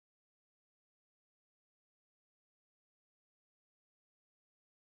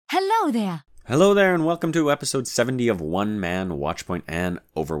Hello there. Hello there, and welcome to episode 70 of One Man Watchpoint and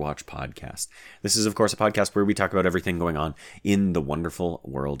Overwatch Podcast. This is, of course, a podcast where we talk about everything going on in the wonderful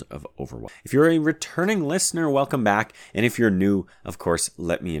world of Overwatch. If you're a returning listener, welcome back. And if you're new, of course,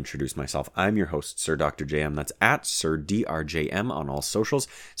 let me introduce myself. I'm your host, Sir Dr. JM. That's at Sir DRJM on all socials.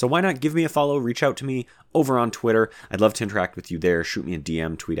 So why not give me a follow, reach out to me over on Twitter. I'd love to interact with you there. Shoot me a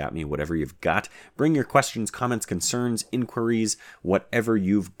DM, tweet at me, whatever you've got. Bring your questions, comments, concerns, inquiries, whatever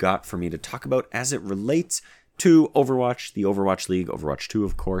you've got for me to talk about as it relates to Overwatch, the Overwatch League, Overwatch 2,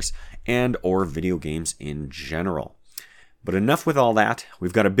 of course, and or video games in general. But enough with all that.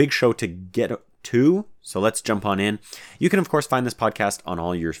 We've got a big show to get to, so let's jump on in. You can, of course, find this podcast on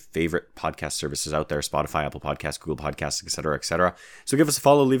all your favorite podcast services out there, Spotify, Apple Podcasts, Google Podcasts, etc., etc. So give us a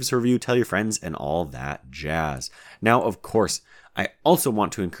follow, leave us a review, tell your friends, and all that jazz. Now, of course, I also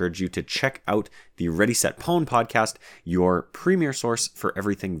want to encourage you to check out the Ready Set Pwn podcast, your premier source for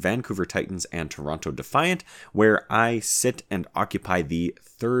everything Vancouver Titans and Toronto Defiant, where I sit and occupy the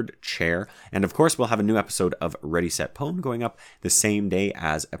third chair. And of course, we'll have a new episode of Ready Set Pwn going up the same day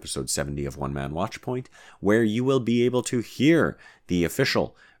as episode 70 of One Man Watchpoint, where you will be able to hear the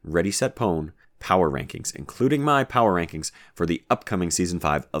official Ready Set Pwn power rankings, including my power rankings for the upcoming Season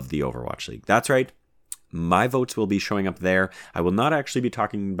 5 of the Overwatch League. That's right. My votes will be showing up there. I will not actually be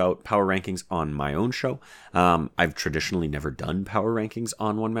talking about power rankings on my own show. I've traditionally never done power rankings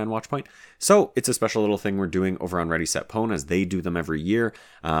on One Man Watchpoint. So it's a special little thing we're doing over on Ready Set Pwn, as they do them every year.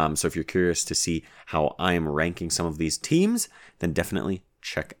 So if you're curious to see how I'm ranking some of these teams, then definitely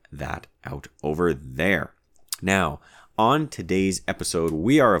check that out over there. Now, on today's episode,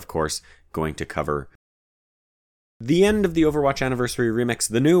 we are, of course, going to cover the end of the Overwatch Anniversary Remix,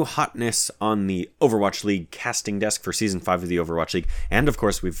 the new hotness on the Overwatch League casting desk for Season 5 of the Overwatch League, and of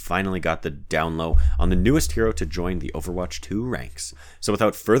course we've finally got the down low on the newest hero to join the Overwatch 2 ranks. So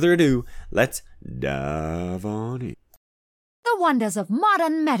without further ado, let's dive on in. The wonders of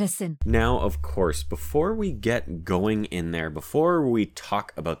modern medicine. Now, of course, before we get going in there, before we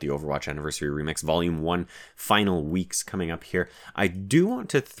talk about the Overwatch Anniversary Remix Volume 1 final weeks coming up here, I do want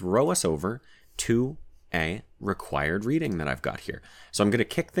to throw us over to a required reading that I've got here. So I'm going to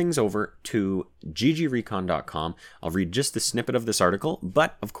kick things over to ggrecon.com. I'll read just the snippet of this article,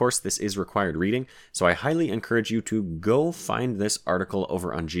 but of course this is required reading, so I highly encourage you to go find this article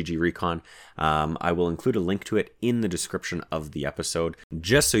over on ggrecon. I will include a link to it in the description of the episode,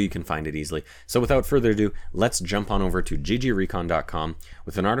 just so you can find it easily. So without further ado, let's jump on over to ggrecon.com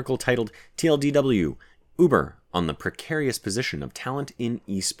with an article titled TLDW, Uber on the precarious position of talent in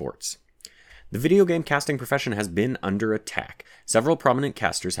esports. The video game casting profession has been under attack. Several prominent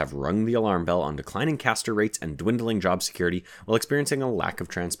casters have rung the alarm bell on declining caster rates and dwindling job security while experiencing a lack of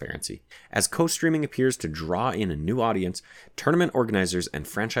transparency. As co-streaming appears to draw in a new audience, tournament organizers and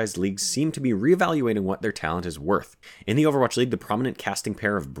franchise leagues seem to be reevaluating what their talent is worth. In the Overwatch League, the prominent casting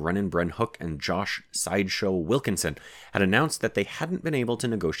pair of Brennan Hook and Josh Sideshow Wilkinson had announced that they hadn't been able to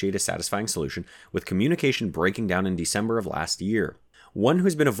negotiate a satisfying solution, with communication breaking down in December of last year. One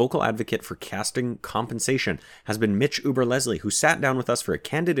who's been a vocal advocate for casting compensation has been Mitch Uber-Leslie, who sat down with us for a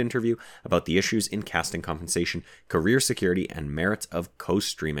candid interview about the issues in casting compensation, career security, and merits of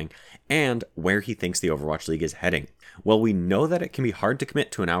co-streaming, and where he thinks the Overwatch League is heading. While we know that it can be hard to commit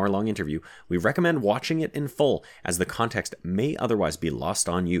to an hour-long interview, we recommend watching it in full, as the context may otherwise be lost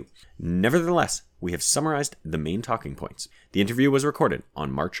on you. Nevertheless, we have summarized the main talking points. The interview was recorded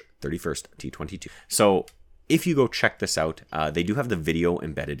on March 31st, 2022. So, if you go check this out, they do have the video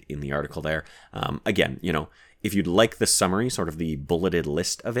embedded in the article there. Again, if you'd like the summary, sort of the bulleted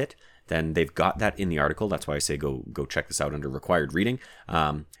list of it, then they've got that in the article. That's why I say go check this out under required reading.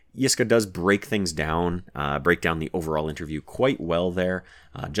 Yiska does break things down, break down the overall interview quite well there.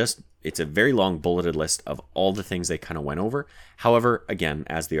 It's a very long bulleted list of all the things they kind of went over. However, again,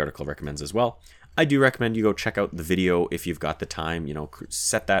 as the article recommends as well, I do recommend you go check out the video if you've got the time.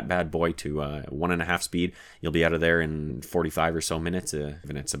 Set that bad boy to 1.5 speed. You'll be out of there in 45 or so minutes,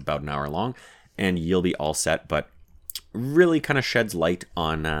 and it's about an hour long, and you'll be all set. But really kind of sheds light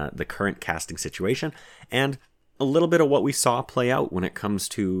on the current casting situation and a little bit of what we saw play out when it comes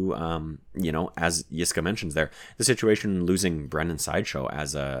to, as Yiska mentions there, the situation losing Brennan Sideshow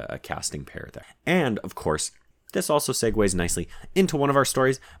as a casting pair there. And, of course, this also segues nicely into one of our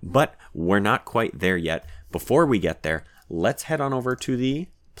stories, but we're not quite there yet. Before we get there, let's head on over to the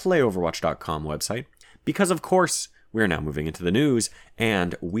playoverwatch.com website, because of course we are now moving into the news,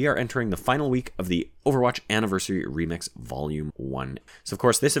 and we are entering the final week of the Overwatch Anniversary Remix Volume 1. So of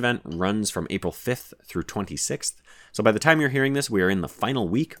course this event runs from April 5th through 26th, so by the time you're hearing this, we are in the final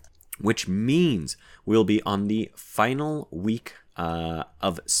week, which means we'll be on the final week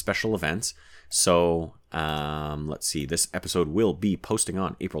of special events. So let's see, this episode will be posting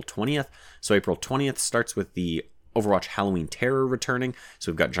on April 20th. So April 20th starts with the Overwatch Halloween Terror returning.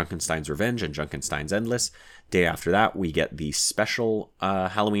 So we've got Junkenstein's Revenge and Junkenstein's Endless. Day after that, we get the special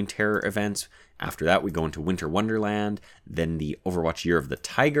Halloween Terror events. After that, we go into Winter Wonderland, then the Overwatch Year of the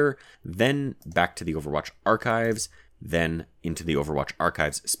Tiger, then back to the Overwatch Archives, then into the Overwatch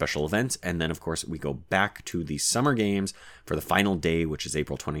Archives special events, and then, of course, we go back to the Summer Games for the final day, which is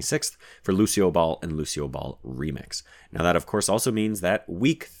April 26th, for Lucio Ball and Lucio Ball Remix. Now, that, of course, also means that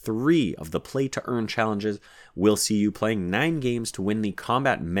Week 3 of the Play to Earn challenges will see you playing 9 games to win the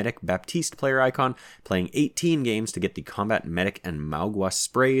Combat Medic Baptiste player icon, playing 18 games to get the Combat Medic and Maugua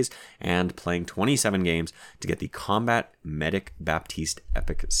sprays, and playing 27 games to get the Combat Medic Baptiste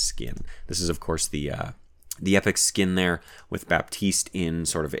Epic skin. This is, of course, the epic skin there with Baptiste in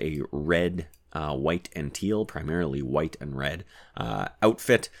sort of a red, white, and teal, primarily white and red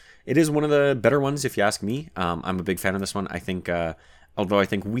outfit. It is one of the better ones, if you ask me. I'm a big fan of this one. I think, although I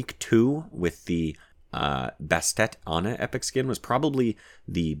think week 2 with the Bastet Ana epic skin was probably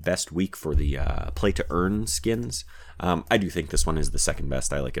the best week for the play to earn skins. I do think this one is the second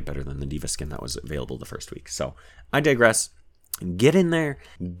best. I like it better than the Diva skin that was available the first week. So I digress. Get in there,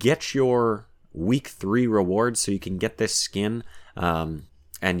 get your week 3 rewards so you can get this skin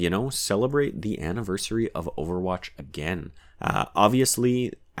and, you know, celebrate the anniversary of Overwatch again.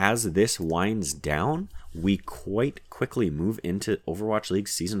 Obviously, as this winds down, we quite quickly move into Overwatch League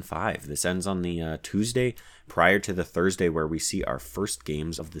Season 5. This ends on the Tuesday prior to the Thursday where we see our first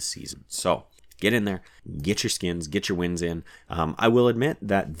games of the season. So get in there, get your skins, get your wins in. I will admit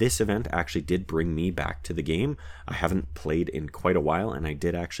that this event actually did bring me back to the game. I haven't played in quite a while, and I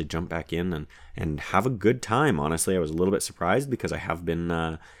did actually jump back in and have a good time. Honestly, I was a little bit surprised because I have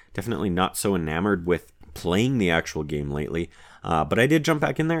been definitely not so enamored with playing the actual game lately. But I did jump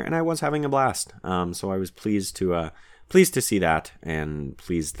back in there, and I was having a blast. So I was pleased to see that, and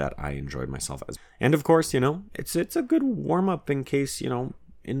pleased that I enjoyed myself. And of course, you know, it's a good warm-up in case, you know,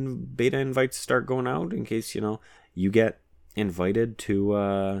 in beta invites start going out, in case, you know, you get invited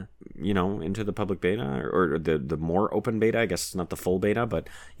to you know, into the public beta or the more open beta. I guess it's not the full beta, but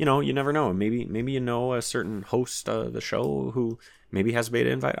you know, you never know. Maybe you know a certain host of the show who maybe has a beta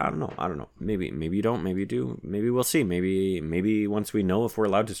invite. I don't know. Maybe you don't, maybe you do. Maybe we'll see. Maybe once we know if we're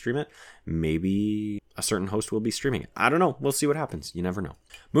allowed to stream it, maybe a certain host will be streaming it. I don't know. We'll see what happens. You never know.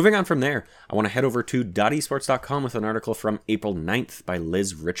 Moving on from there, I want to head over to .esports.com with an article from April 9th by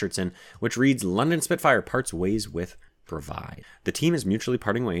Liz Richardson, which reads, London Spitfire parts ways with Provide. The team is mutually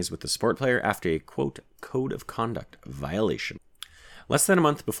parting ways with the support player after a, quote, code of conduct violation. Less than a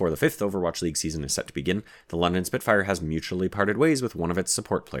month before the 5th Overwatch League season is set to begin, the London Spitfire has mutually parted ways with one of its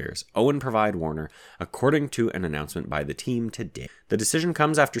support players, Owen Provide Warner, according to an announcement by the team today. The decision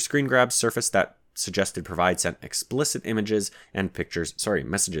comes after screen grabs surfaced that suggested Provide sent explicit messages and pictures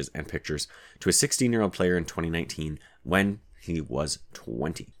to a 16-year-old player in 2019 when he was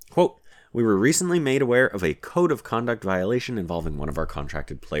 20. Quote, we were recently made aware of a code of conduct violation involving one of our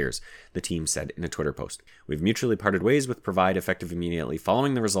contracted players, the team said in a Twitter post. We've mutually parted ways with Provide effective immediately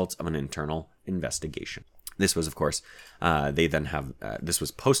following the results of an internal investigation. This was, of course, this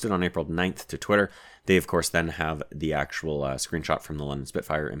was posted on April 9th to Twitter. They, of course, then have the actual screenshot from the London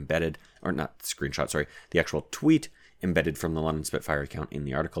Spitfire embedded, or not screenshot, sorry, the actual tweet embedded from the London Spitfire account in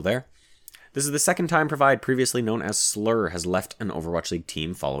the article there. This is the second time Provide, previously known as Slur, has left an Overwatch League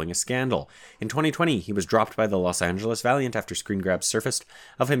team following a scandal. In 2020, he was dropped by the Los Angeles Valiant after screen grabs surfaced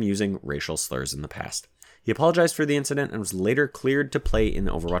of him using racial slurs in the past. He apologized for the incident and was later cleared to play in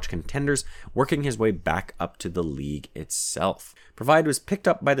the Overwatch Contenders, working his way back up to the league itself. Provide was picked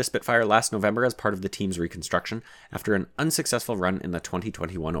up by the Spitfire last November as part of the team's reconstruction after an unsuccessful run in the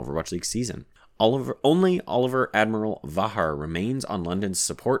 2021 Overwatch League season. Only Oliver Admiral Vahar remains on London's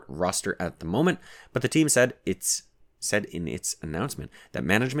support roster at the moment, but the team said in its announcement that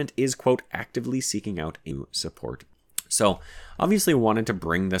management is, quote, actively seeking out new support. So, obviously wanted to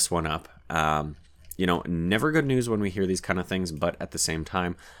bring this one up. You know, never good news when we hear these kind of things, but at the same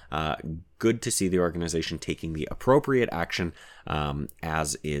time, good to see the organization taking the appropriate action,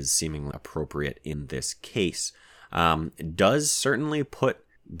 as is seemingly appropriate in this case. Does certainly put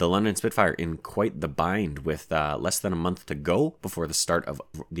the London Spitfire in quite the bind with less than a month to go before the start of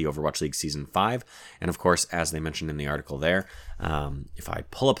the Overwatch League Season 5. And of course, as they mentioned in the article there, if I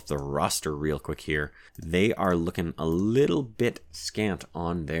pull up the roster real quick here, they are looking a little bit scant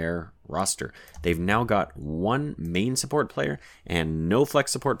on their roster. They've now got one main support player and no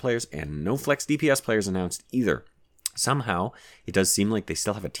flex support players and no flex DPS players announced either. Somehow, it does seem like they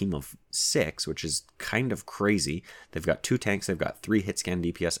still have a team of 6, which is kind of crazy. They've got 2 tanks, they've got 3 hit scan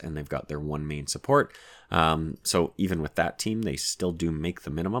DPS, and they've got their 1 main support. So even with that team, they still do make the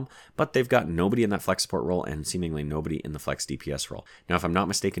minimum, but they've got nobody in that flex support role and seemingly nobody in the flex DPS role. Now, if I'm not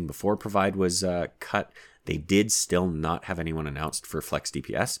mistaken, before Provide was cut, they did still not have anyone announced for flex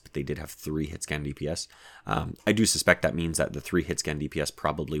DPS, but they did have 3 hit scan DPS. I do suspect that means that the 3 hit scan DPS,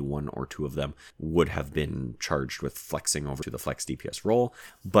 probably 1 or 2 of them would have been charged with flexing over to the flex DPS role,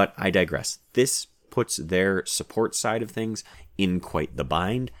 but I digress. This puts their support side of things in quite the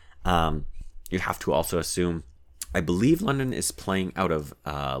bind. You have to also assume, I believe London is playing out of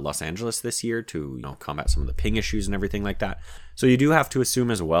Los Angeles this year to combat some of the ping issues and everything like that. So you do have to assume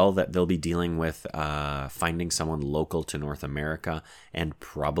as well that they'll be dealing with finding someone local to North America and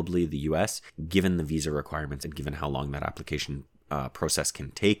probably the US, given the visa requirements and given how long that application process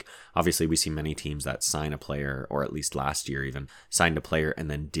can take. Obviously, we see many teams that sign a player, or at least last year even, signed a player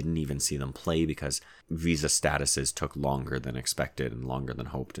and then didn't even see them play because visa statuses took longer than expected and longer than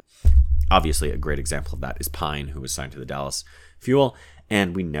hoped. Obviously, a great example of that is Pine, who was signed to the Dallas Fuel,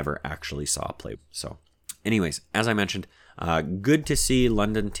 and we never actually saw play. So, anyways, as I mentioned, good to see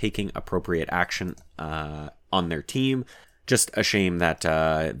London taking appropriate action on their team. Just a shame that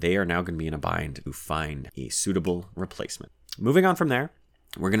they are now going to be in a bind to find a suitable replacement. Moving on from there,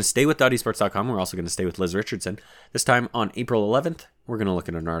 we're going to stay with .esports.com. We're also going to stay with Liz Richardson. This time on April 11th, we're going to look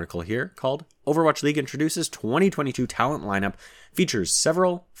at an article here called Overwatch League Introduces 2022 Talent Lineup, features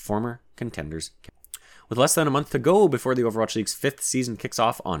several former contenders. With less than a month to go before the Overwatch League's 5th season kicks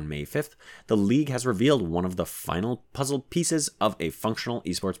off on May 5th, the league has revealed one of the final puzzle pieces of a functional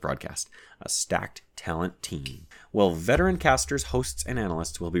esports broadcast, a stacked talent team. While veteran casters, hosts, and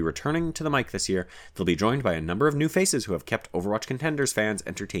analysts will be returning to the mic this year, they'll be joined by a number of new faces who have kept Overwatch Contenders fans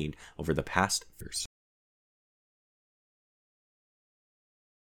entertained over the past years.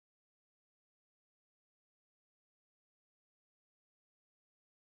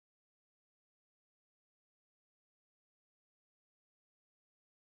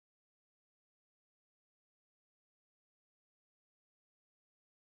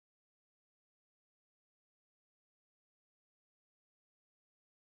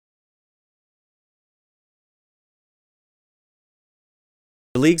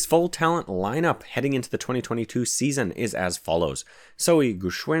 The league's full talent lineup heading into the 2022 season is as follows: Zoe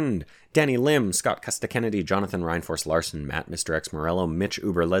Guschwind, Danny Lim, Scott Custa Kennedy, Jonathan Reinforce Larson, Matt Mr. X Morello, Mitch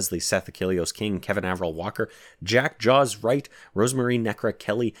Uber, Leslie, Seth Achilleos King, Kevin Averill Walker, Jack Jaws Wright, Rosemary Necra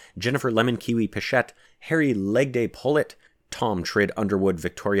Kelly, Jennifer Lemon Kiwi Pichette, Harry Legday Pollitt, Tom Trid Underwood,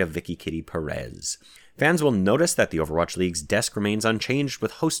 Victoria Vicky Kitty Perez. Fans will notice that the Overwatch League's desk remains unchanged,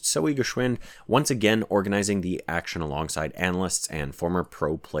 with host Zoe Guschwind once again organizing the action alongside analysts and former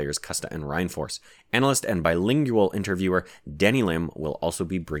pro players Custa and Reinforce. Analyst and bilingual interviewer Danny Lim will also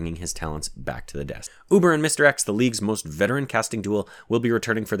be bringing his talents back to the desk. Uber and Mr. X, the league's most veteran casting duo, will be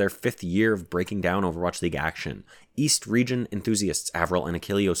returning for their 5th year of breaking down Overwatch League action. East region enthusiasts Averill and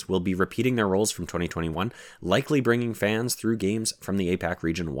Achilleos will be repeating their roles from 2021, likely bringing fans through games from the APAC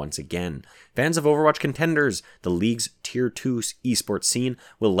region once again. Fans of Overwatch Contenders, the league's Tier 2 esports scene,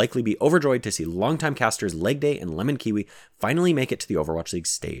 will likely be overjoyed to see longtime casters Legday and Lemon Kiwi finally make it to the Overwatch League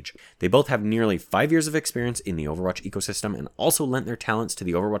stage. They both have nearly 5 years of experience in the Overwatch ecosystem and also lent their talents to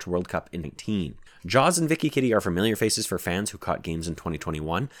the Overwatch World Cup in 2019. Jaws and Vicky Kitty are familiar faces for fans who caught games in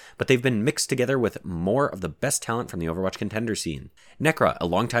 2021, but they've been mixed together with more of the best talent from the Overwatch Contender scene. Necra, a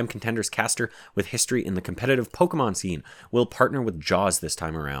longtime Contenders caster with history in the competitive Pokemon scene, will partner with Jaws this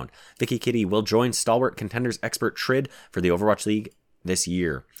time around. Vicky Kitty will join stalwart Contenders expert Trid for the Overwatch League this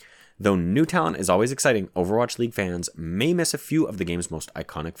year. Though new talent is always exciting, Overwatch League fans may miss a few of the game's most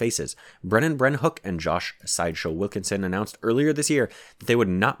iconic faces. Brennan Hook and Josh Sideshow Wilkinson announced earlier this year that they would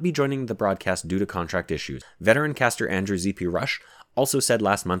not be joining the broadcast due to contract issues. Veteran caster Andrew ZP Rush also said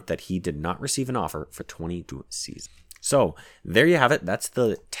last month that he did not receive an offer for 22 season. So, there you have it. That's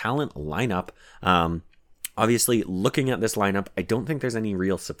the talent lineup. Obviously, looking at this lineup, I don't think there's any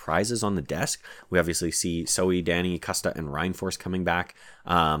real surprises on the desk. We obviously see Zoe, Danny, Custa, and Reinforce coming back.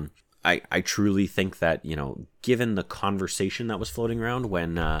 I truly think that, given the conversation that was floating around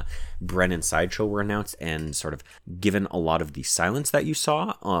when Bren and Sideshow were announced, and sort of given a lot of the silence that you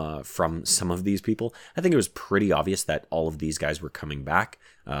saw from some of these people, I think it was pretty obvious that all of these guys were coming back.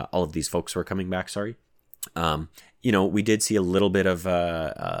 All of these folks were coming back, sorry. We did see a little bit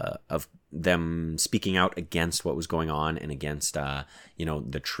of them speaking out against what was going on and against,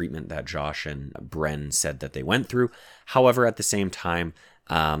 the treatment that Josh and Bren said that they went through. However, at the same time,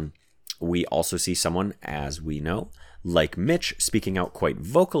 we also see someone, as we know, like Mitch, speaking out quite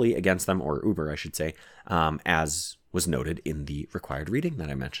vocally against them, or Uber, I should say, as was noted in the required reading that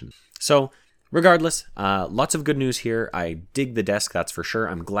I mentioned. So, regardless, lots of good news here. I dig the desk, that's for sure.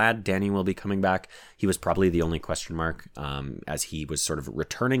 I'm glad Danny will be coming back. He was probably the only question mark, as he was sort of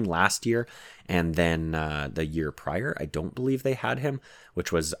returning last year. And then the year prior, I don't believe they had him,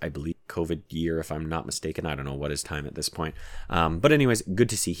 which was, I believe, COVID year, if I'm not mistaken. I don't know what his time at this point. But anyways, good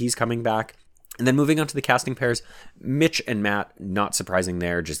to see he's coming back. And then moving on to the casting pairs, Mitch and Matt, not surprising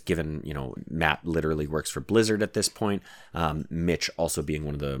there, just given, Matt literally works for Blizzard at this point. Mitch also being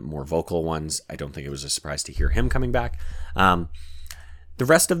one of the more vocal ones. I don't think it was a surprise to hear him coming back. The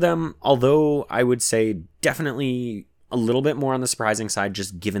rest of them, although I would say definitely a little bit more on the surprising side,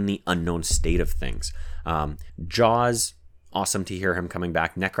 just given the unknown state of things. Jaws, awesome to hear him coming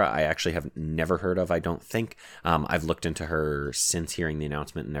back. Necra, I actually have never heard of, I don't think. I've looked into her since hearing the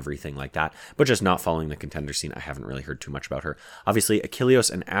announcement and everything like that, but just not following the contender scene. I haven't really heard too much about her. Obviously,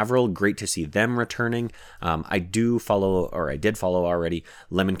 Achilleos and Avril, great to see them returning. I did follow already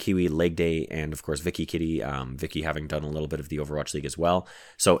Lemon Kiwi, Leg Day, and of course Vicky Kitty. Vicky having done a little bit of the Overwatch League as well.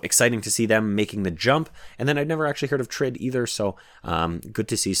 So exciting to see them making the jump. And then I'd never actually heard of Trid either, so good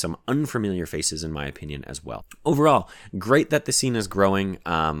to see some unfamiliar faces in my opinion as well. Overall, great that the scene is growing.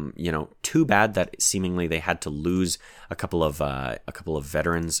 Too bad that seemingly they had to lose a couple of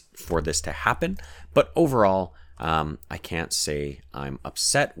veterans for this to happen. But overall, I can't say I'm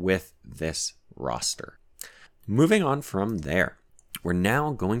upset with this roster. Moving on from there, we're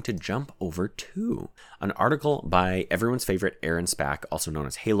now going to jump over to an article by everyone's favorite Aaron Spack, also known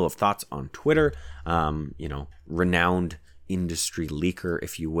as Halo of Thoughts on Twitter. Renowned industry leaker,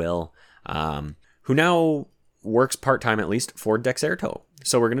 if you will, who now works part-time at least for Dexerto.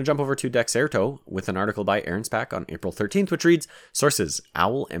 So we're going to jump over to Dexerto with an article by Aaron Spack on April 13th, which reads, Sources,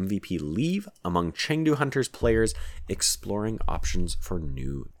 Owl MVP leave among Chengdu Hunters players exploring options for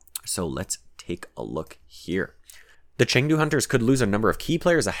new. So let's take a look here. The Chengdu Hunters could lose a number of key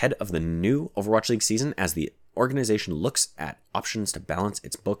players ahead of the new Overwatch League season as the organization looks at options to balance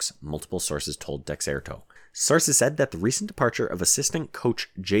its books, multiple sources told Dexerto. Sources said that the recent departure of assistant coach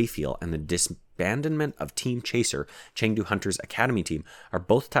Jay Feel and the disbandment of Team Chaser, Chengdu Hunters Academy team, are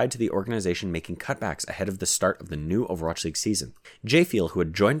both tied to the organization making cutbacks ahead of the start of the new Overwatch League season. Jay Feel, who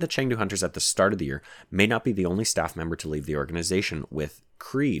had joined the Chengdu Hunters at the start of the year, may not be the only staff member to leave the organization, with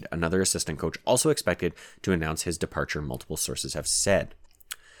Creed, another assistant coach, also expected to announce his departure, multiple sources have said.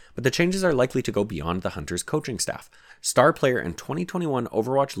 But the changes are likely to go beyond the Hunters coaching staff. Star player and 2021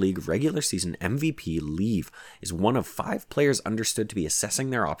 Overwatch League regular season MVP Leave is one of 5 players understood to be assessing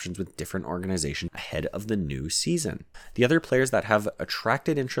their options with different organizations ahead of the new season. The other players that have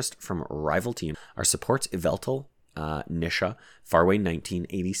attracted interest from rival teams are supports Yveltal, Nisha, Farway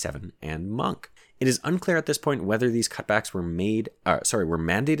 1987, and Monk. It is unclear at this point whether these cutbacks were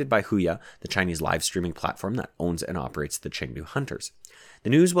mandated by Huya, the Chinese live streaming platform that owns and operates the Chengdu Hunters. The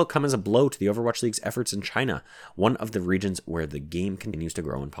news will come as a blow to the Overwatch League's efforts in China, one of the regions where the game continues to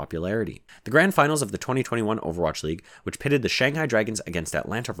grow in popularity. The grand finals of the 2021 Overwatch League, which pitted the Shanghai Dragons against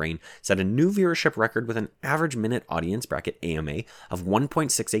Atlanta Reign, set a new viewership record with an average minute audience (AMA) of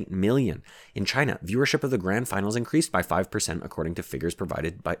 1.68 million. In China, viewership of the grand finals increased by 5% according to figures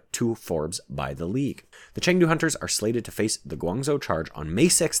provided to Forbes by the league. The Chengdu Hunters are slated to face the Guangzhou Charge on May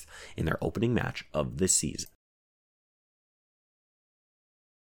 6th in their opening match of the season.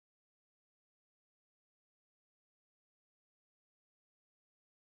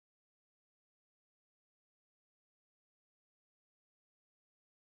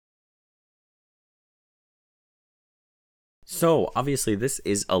 So, obviously, this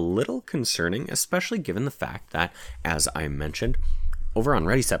is a little concerning, especially given the fact that, as I mentioned, over on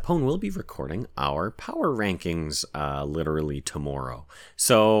Ready Set Pwn, we'll be recording our power rankings literally tomorrow.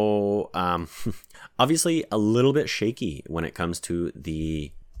 So, obviously, a little bit shaky when it comes to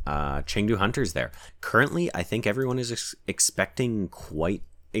the Chengdu Hunters there. Currently, I think everyone is expecting quite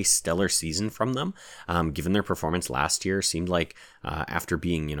a stellar season from them, given their performance last year. Seemed like after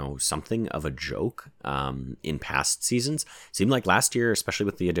being something of a joke in past seasons, seemed like last year, especially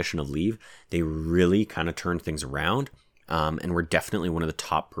with the addition of Leave, they really kind of turned things around. And we're definitely one of the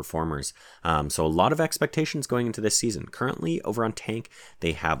top performers. So a lot of expectations going into this season. Currently, over on Tank,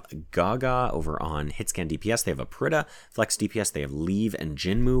 they have Gaga. Over on Hitscan DPS, they have Aprita. Flex DPS, they have Leave and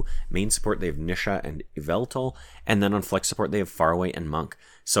Jinmu. Main support, they have Nisha and Yveltal. And then on Flex support, they have Faraway and Monk.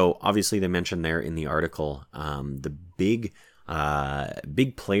 So obviously, they mentioned there in the article the big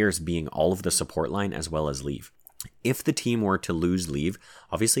players being all of the support line as well as Leave. If the team were to lose Leave,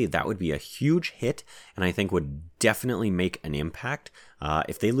 obviously that would be a huge hit, and I think would definitely make an impact.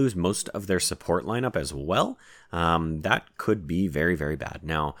 If they lose most of their support lineup as well, that could be very, very bad.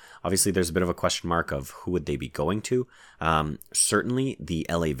 Now, obviously, there's a bit of a question mark of who would they be going to. Certainly, the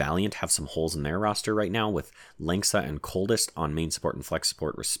LA Valiant have some holes in their roster right now with Lengsa and Coldest on main support and flex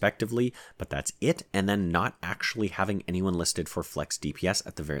support respectively, but that's it. And then not actually having anyone listed for flex DPS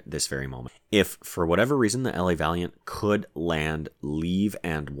at this very moment. If, for whatever reason, the LA Valiant could land Leave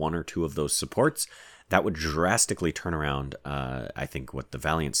and one or two of those supports, that would drastically turn around, I think, what the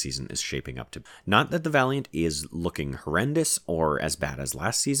Valiant season is shaping up to. Not that the Valiant is looking horrendous or as bad as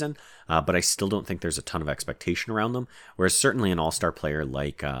last season, but I still don't think there's a ton of expectation around them, whereas certainly an all-star player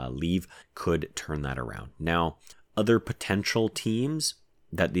like Leave could turn that around. Now, other potential teams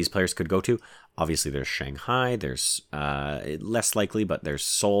that these players could go to, obviously there's Shanghai, there's less likely, but there's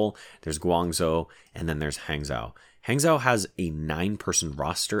Seoul, there's Guangzhou, and then there's Hangzhou. Hangzhou has a 9-person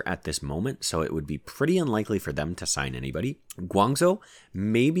roster at this moment, so it would be pretty unlikely for them to sign anybody. Guangzhou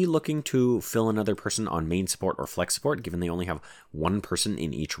may be looking to fill another person on main support or flex support, given they only have one person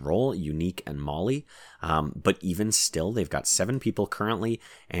in each role, Unique and Molly. But even still, they've got 7 people currently,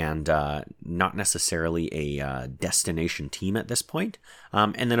 and not necessarily a destination team at this point.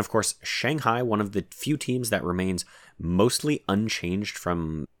 And then, of course, Shanghai, one of the few teams that remains mostly unchanged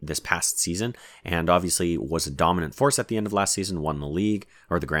from this past season, and obviously was a dominant force at the end of last season, won the league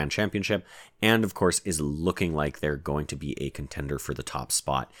or the Grand Championship, and of course is looking like they're going to be a contender for the top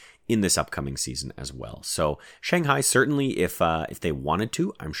spot in this upcoming season as well. So Shanghai, certainly if they wanted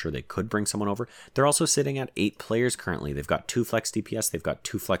to, I'm sure they could bring someone over. They're also sitting at 8 players currently. They've got 2 flex DPS, they've got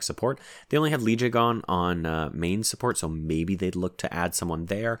 2 flex support. They only have Lee Jae-gon on main support, so maybe they'd look to add someone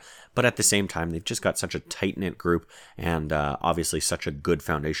there. But at the same time, they've just got such a tight-knit group and obviously such a good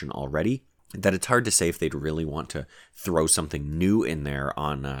foundation already that it's hard to say if they'd really want to throw something new in there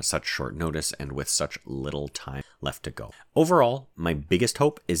on such short notice and with such little time left to go. Overall, my biggest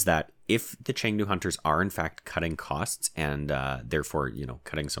hope is that if the Chengdu Hunters are in fact cutting costs and therefore,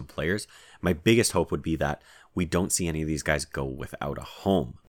 cutting some players, my biggest hope would be that we don't see any of these guys go without a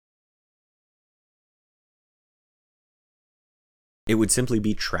home. It would simply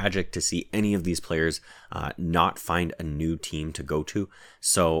be tragic to see any of these players not find a new team to go to.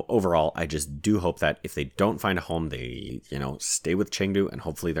 So overall, I just do hope that if they don't find a home, they, stay with Chengdu, and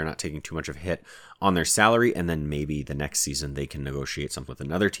hopefully they're not taking too much of a hit on their salary. And then maybe the next season they can negotiate something with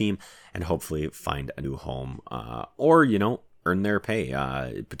another team and hopefully find a new home or, earn their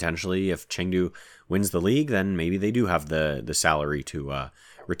pay. Potentially, if Chengdu wins the league, then maybe they do have the salary to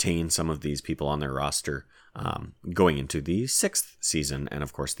retain some of these people on their roster going into the 6th season, and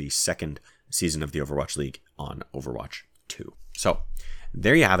of course the 2nd season of the Overwatch League on Overwatch 2. So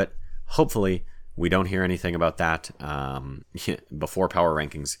there you have it. Hopefully we don't hear anything about that before power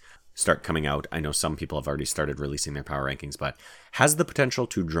rankings start coming out. I know some people have already started releasing their power rankings, but has the potential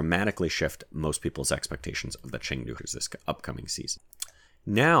to dramatically shift most people's expectations of the Chengdu this upcoming season.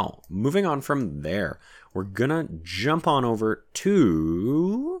 Now, moving on from there, we're gonna jump on over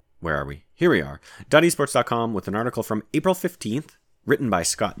to... Where are we? Here we are. .esports.com with an article from April 15th, written by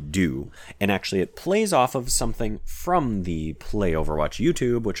Scott Dew. And actually it plays off of something from the Play Overwatch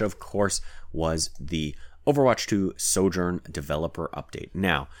YouTube, which of course was the Overwatch 2 Sojourn developer update.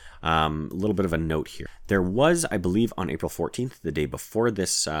 Now, a little bit of a note here. There was, I believe, on April 14th, the day before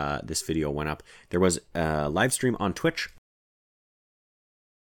this video went up, there was a live stream on Twitch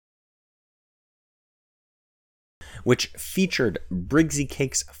which featured Briggsy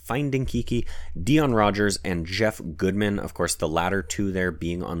Cakes, Finding Kiki, Dion Rogers, and Jeff Goodman. Of course, the latter two there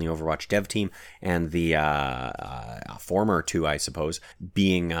being on the Overwatch dev team, and the former two, I suppose,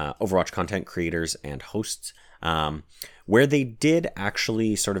 being Overwatch content creators and hosts. Where they did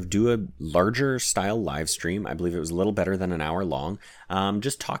actually sort of do a larger style live stream. I believe it was a little better than an hour long,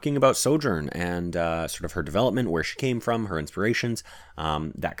 just talking about Sojourn and sort of her development, where she came from, her inspirations,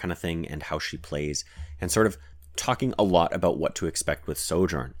 that kind of thing, and how she plays, and sort of talking a lot about what to expect with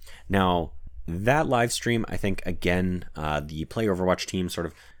Sojourn. Now, that live stream, I think, again, the Play Overwatch team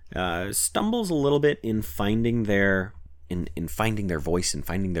sort of stumbles a little bit in finding their voice and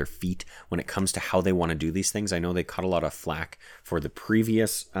finding their feet when it comes to how they want to do these things. I know they caught a lot of flack for the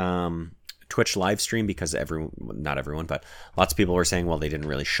previous Twitch live stream because not everyone, but lots of people were saying, well, they didn't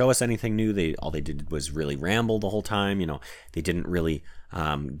really show us anything new. All they did was really ramble the whole time. They didn't really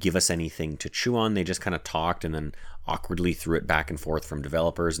give us anything to chew on. They just kind of talked and then awkwardly threw it back and forth from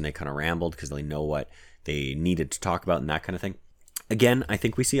developers, and they kind of rambled because they know what they needed to talk about and that kind of thing. Again, I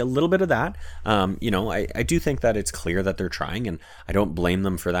think we see a little bit of that. I do think that it's clear that they're trying, and I don't blame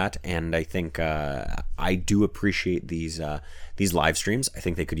them for that. And I think I do appreciate these live streams. I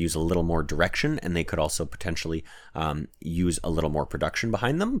think they could use a little more direction, and they could also potentially use a little more production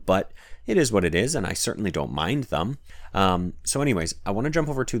behind them. But it is what it is, and I certainly don't mind them. So anyways, I want to jump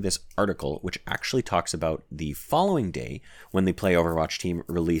over to this article, which actually talks about the following day when the Play Overwatch team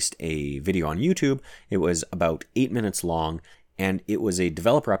released a video on YouTube. It was about 8 minutes long, and it was a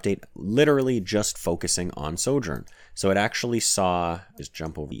developer update literally just focusing on Sojourn. So it actually saw, just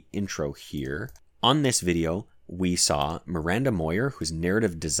jump over the intro here. On this video, we saw Miranda Moyer, who's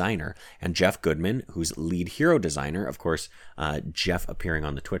narrative designer, and Jeff Goodman, who's lead hero designer. Of course, Jeff appearing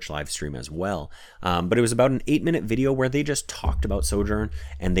on the Twitch live stream as well. But it was about an 8-minute video where they just talked about Sojourn,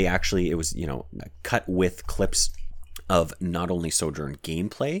 and it was cut with clips of not only Sojourn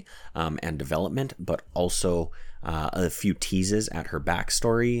gameplay and development, but also a few teases at her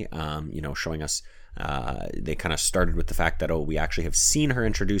backstory, showing us. They kind of started with the fact that, we actually have seen her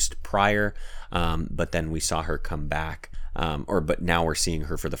introduced prior, but then we saw her come back, but now we're seeing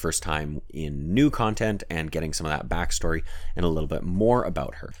her for the first time in new content and getting some of that backstory and a little bit more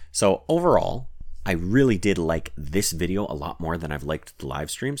about her. So overall, I really did like this video a lot more than I've liked the live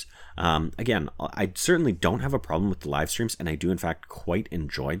streams. Again, I certainly don't have a problem with the live streams, and I do in fact quite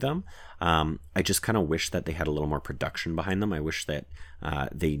enjoy them. I just kind of wish that they had a little more production behind them. I wish that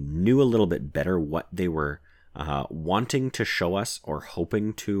they knew a little bit better what they were wanting to show us or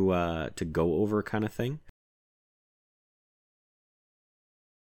hoping to go over, kind of thing.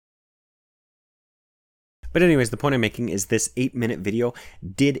 But anyways, the point I'm making is this 8-minute video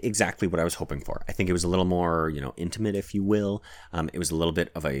did exactly what I was hoping for. I think it was a little more, intimate, if you will. It was a little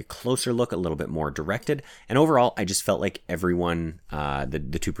bit of a closer look, a little bit more directed. And overall, I just felt like everyone,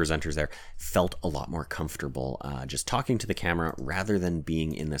 the two presenters there, felt a lot more comfortable just talking to the camera rather than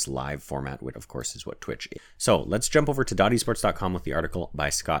being in this live format, which of course is what Twitch is. So let's jump over to .esports.com with the article by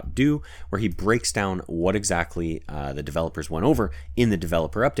Scott Dew, where he breaks down what exactly the developers went over in the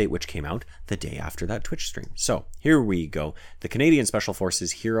developer update, which came out the day after that Twitch stream. So here we go. The Canadian Special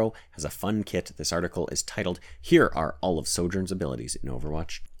Forces hero has a fun kit. This article is titled, "Here are all of Sojourn's abilities in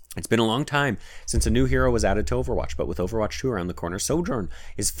Overwatch." It's been a long time since a new hero was added to Overwatch, but with Overwatch 2 around the corner, Sojourn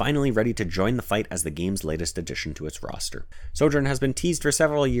is finally ready to join the fight as the game's latest addition to its roster. Sojourn has been teased for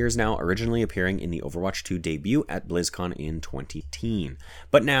several years now, originally appearing in the Overwatch 2 debut at BlizzCon in 2010.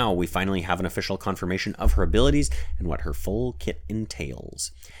 But now we finally have an official confirmation of her abilities and what her full kit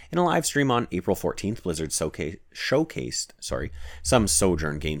entails. In a live stream on April 14th, Blizzard showcased some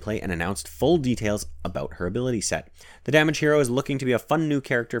Sojourn gameplay and announced full details about her ability set. The damage hero is looking to be a fun new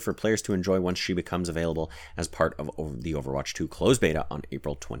character for players to enjoy once she becomes available as part of the Overwatch 2 closed beta on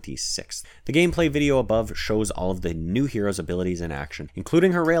April 26th. The gameplay video above shows all of the new hero's abilities in action,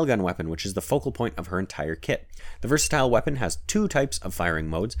 including her railgun weapon, which is the focal point of her entire kit. The versatile weapon has 2 types of firing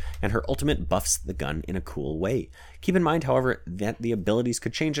modes, and her ultimate buffs the gun in a cool way. Keep in mind, however, that the abilities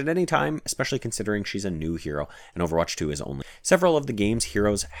could change at any time, especially considering she's a new hero, and Overwatch 2 is only. Several of the game's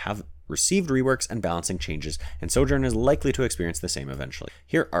heroes have received reworks and balancing changes, and Sojourn is likely to experience the same eventually.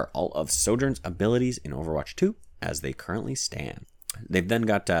 Here are all of Sojourn's abilities in Overwatch 2 as they currently stand. They've then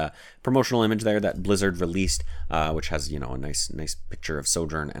got a promotional image there that Blizzard released, which has, a nice picture of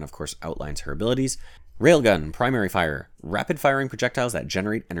Sojourn and, of course, outlines her abilities. Railgun, primary fire, rapid firing projectiles that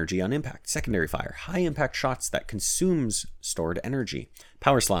generate energy on impact. Secondary fire, high impact shots that consumes stored energy.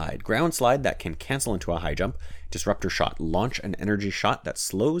 Power slide, ground slide that can cancel into a high jump. Disruptor shot, launch an energy shot that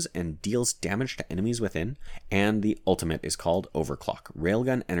slows and deals damage to enemies within. And the ultimate is called Overclock.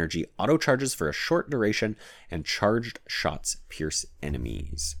 Railgun energy auto charges for a short duration, and charged shots pierce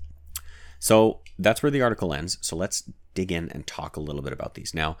enemies. So that's where the article ends. So let's dig in and talk a little bit about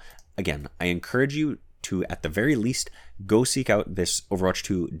these. Now, again, I encourage you to, at the very least, go seek out this Overwatch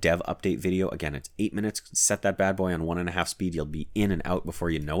 2 dev update video. Again, it's 8 minutes. Set that bad boy on 1.5 speed. You'll be in and out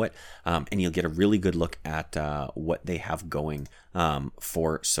before you know it. And you'll get a really good look at what they have going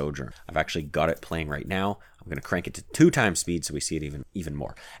for Sojourn. I've actually got it playing right now. I'm going to crank it to 2 times speed so we see it even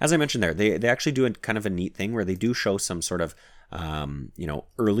more. As I mentioned there, they actually do kind of a neat thing where they do show some sort of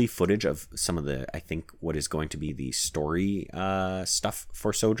early footage of some of the, I think, what is going to be the story stuff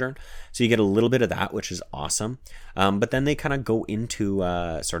for Sojourn. So you get a little bit of that, which is awesome. But then they kind of go into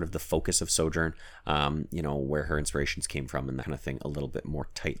sort of the focus of Sojourn, where her inspirations came from and that kind of thing a little bit more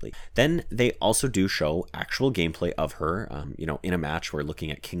tightly. Then they also do show actual gameplay of her, in a match. We're looking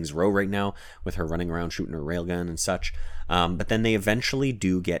at King's Row right now with her running around shooting her railgun and such. But then they eventually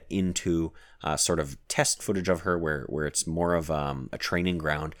do get into sort of test footage of her where it's more of a training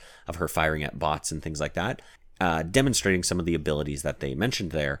ground of her firing at bots and things like that. demonstrating some of the abilities that they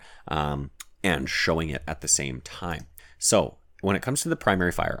mentioned there, and showing it at the same time. So when it comes to the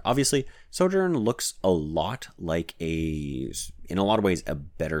primary fire, obviously Sojourn looks a lot like in a lot of ways, a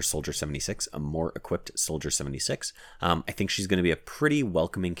better Soldier 76, a more equipped Soldier 76. I think she's going to be a pretty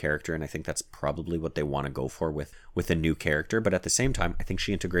welcoming character, and I think that's probably what they want to go for with a new character. But at the same time, I think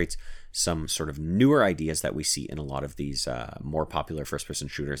she integrates some sort of newer ideas that we see in a lot of these more popular first-person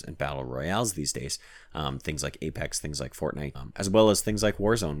shooters and battle royales these days. Things like Apex, things like Fortnite, as well as things like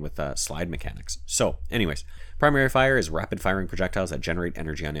Warzone with slide mechanics. So anyways, primary fire is rapid firing projectiles that generate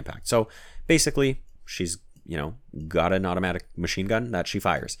energy on impact. So basically, she's got an automatic machine gun that she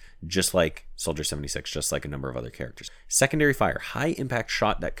fires, just like Soldier 76, just like a number of other characters. Secondary fire, high impact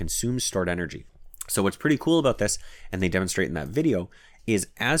shot that consumes stored energy. So what's pretty cool about this, and they demonstrate in that video, is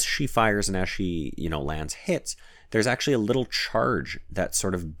as she fires and as she, lands hits, there's actually a little charge that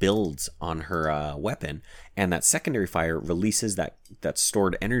sort of builds on her weapon, and that secondary fire releases that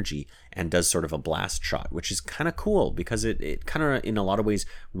stored energy and does sort of a blast shot, which is kind of cool because it kind of, in a lot of ways,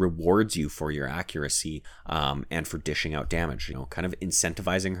 rewards you for your accuracy and for dishing out damage, kind of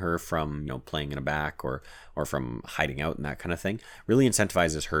incentivizing her from, playing in a back or from hiding out and that kind of thing, really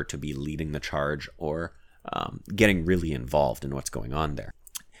incentivizes her to be leading the charge or getting really involved in what's going on there.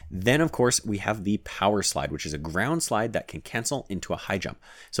 Then, of course, we have the power slide, which is a ground slide that can cancel into a high jump.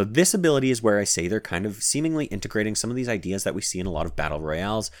 So this ability is where I say they're kind of seemingly integrating some of these ideas that we see in a lot of battle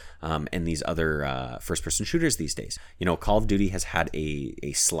royales and these other first-person shooters these days. Call of Duty has had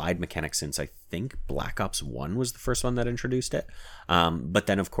a slide mechanic since, I think, Black Ops 1 was the first one that introduced it. But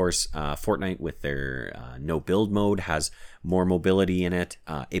then, of course, Fortnite with their no-build mode has more mobility in it.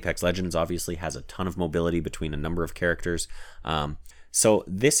 Apex Legends obviously has a ton of mobility between a number of characters. So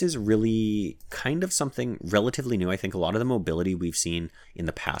this is really kind of something relatively new. I think a lot of the mobility we've seen in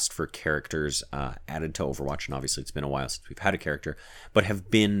the past for characters added to Overwatch, and obviously it's been a while since we've had a character, but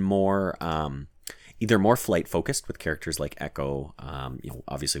have been more either more flight focused with characters like Echo.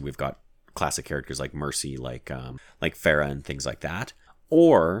 Obviously we've got classic characters like Mercy, like Pharah and things like that,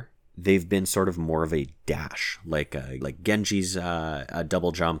 or they've been sort of more of a dash, like Genji's a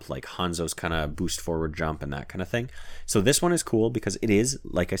double jump, like Hanzo's kind of boost forward jump and that kind of thing. So this one is cool because it is,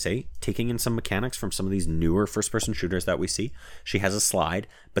 like I say, taking in some mechanics from some of these newer first-person shooters that we see. She has a slide,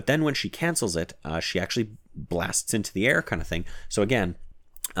 but then when she cancels it, she actually blasts into the air kind of thing. So again,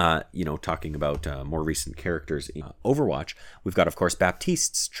 talking about more recent characters in Overwatch, we've got, of course,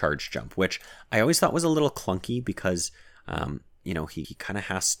 Baptiste's charge jump, which I always thought was a little clunky because he kind of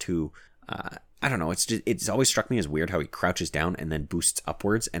has to, I don't know, it's always struck me as weird how he crouches down and then boosts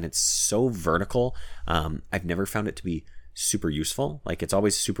upwards, and it's so vertical. I've never found it to be super useful. Like, it's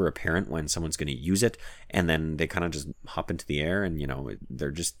always super apparent when someone's going to use it, and then they kind of just hop into the air and,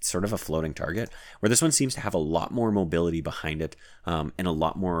 they're just sort of a floating target, where this one seems to have a lot more mobility behind it, and a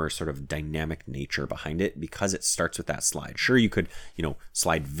lot more sort of dynamic nature behind it because it starts with that slide. Sure, you could,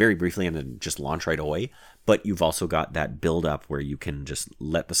 slide very briefly and then just launch right away, but you've also got that build up where you can just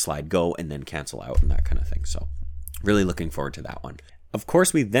let the slide go and then cancel out and that kind of thing. So really looking forward to that one. Of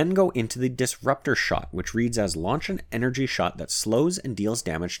course, we then go into the Disruptor shot, which reads as launch an energy shot that slows and deals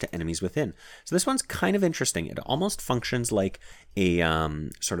damage to enemies within. So this one's kind of interesting. It almost functions like a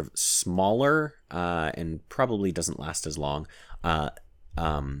sort of smaller and probably doesn't last as long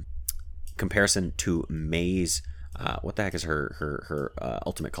comparison to Mei's. What the heck is her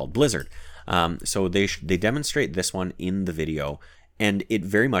ultimate called? Blizzard. So they demonstrate this one in the video. And it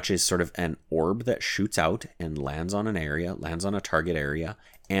very much is sort of an orb that shoots out and lands on a target area,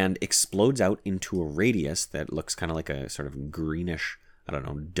 and explodes out into a radius that looks kind of like a sort of greenish,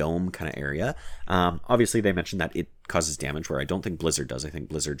 dome kind of area. Obviously, they mentioned that it causes damage, where I don't think Blizzard does. I think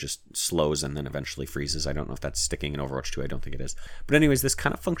Blizzard just slows and then eventually freezes. I don't know if that's sticking in Overwatch 2. I don't think it is. But anyways, this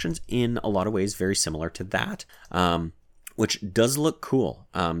kind of functions in a lot of ways very similar to that. Which does look cool.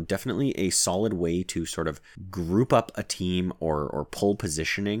 Definitely a solid way to sort of group up a team or pull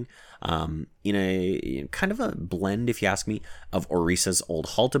positioning in a kind of a blend, if you ask me, of Orisa's old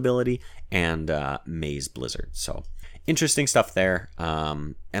Halt ability and Mei's Blizzard. So interesting stuff there.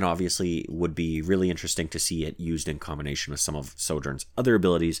 And obviously would be really interesting to see it used in combination with some of Sojourn's other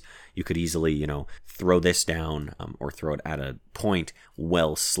abilities. You could easily, throw this down or throw it at a point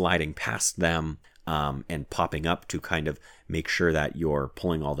while sliding past them. And popping up to kind of make sure that you're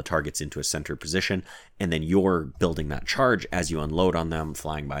pulling all the targets into a center position, and then you're building that charge as you unload on them,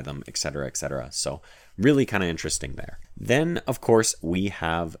 flying by them, etc., etc. So really kind of interesting there. Then, of course, we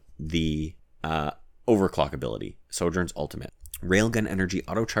have the overclock ability, Sojourn's ultimate. Railgun energy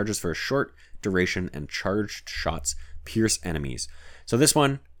auto charges for a short duration, and charged shots pierce enemies. So this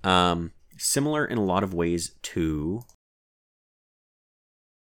one, similar in a lot of ways to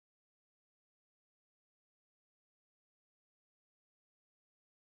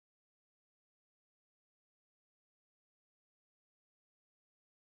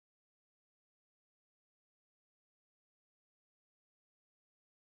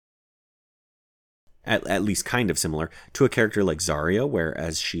at least kind of similar to a character like Zarya, where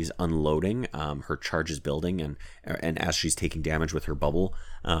as she's unloading, her charge is building, and as she's taking damage with her bubble,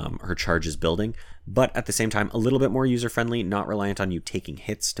 her charge is building. But at the same time, a little bit more user-friendly, not reliant on you taking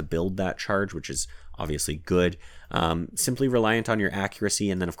hits to build that charge, which is obviously good. Simply reliant on your accuracy,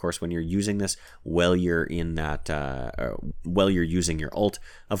 and then of course when you're using this, while you're in that, while you're using your ult,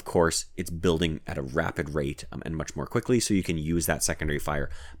 of course it's building at a rapid rate and much more quickly, so you can use that secondary fire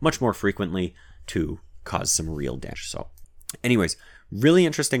much more frequently to cause some real damage. So anyways, really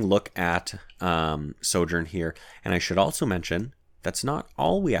interesting look at Sojourn here. And I should also mention that's not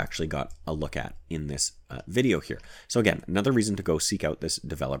all we actually got a look at in this video here. So again, another reason to go seek out this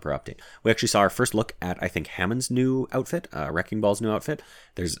developer update. We actually saw our first look at, I think, Hammond's new outfit, Wrecking Ball's new outfit.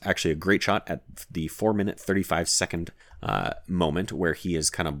 There's actually a great shot at the 4-minute 35-second moment where he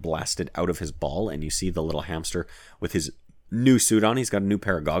is kind of blasted out of his ball, and you see the little hamster with his new suit on. He's got a new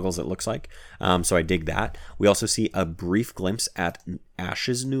pair of goggles, it looks like. So I dig that. We also see a brief glimpse at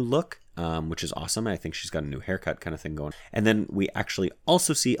Ashe's new look, which is awesome. I think she's got a new haircut kind of thing going. And then we actually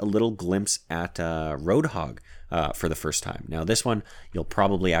also see a little glimpse at Roadhog for the first time. Now this one, you'll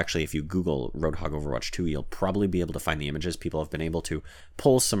probably actually, if you Google Roadhog Overwatch 2, you'll probably be able to find the images. People have been able to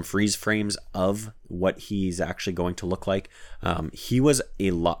pull some freeze frames of what he's actually going to look like. He was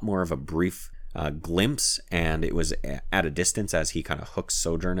a lot more of a brief glimpse, and it was at a distance as he kind of hooks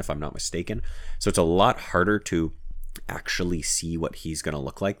Sojourn, if I'm not mistaken. So it's a lot harder to actually see what he's going to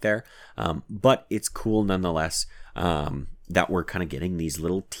look like there. But it's cool nonetheless that we're kind of getting these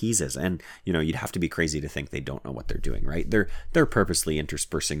little teases. And, you know, you'd have to be crazy to think they don't know what they're doing, right? They're purposely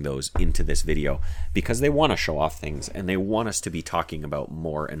interspersing those into this video because they want to show off things and they want us to be talking about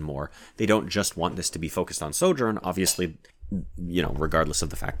more and more. They don't just want this to be focused on Sojourn. Obviously, you know, regardless of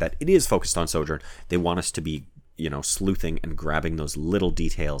the fact that it is focused on Sojourn, they want us to be, you know, sleuthing and grabbing those little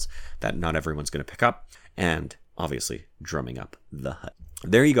details that not everyone's going to pick up, and obviously drumming up the hype.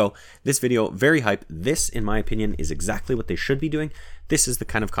 There you go. This video, very hype. This, in my opinion, is exactly what they should be doing. This is the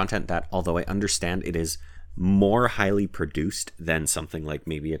kind of content that, although I understand it is more highly produced than something like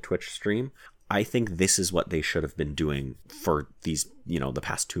maybe a Twitch stream, I think this is what they should have been doing for these, you know, the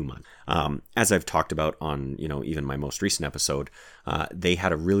past 2 months. As I've talked about on, you know, even my most recent episode, they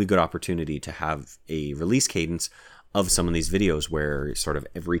had a really good opportunity to have a release cadence of some of these videos where sort of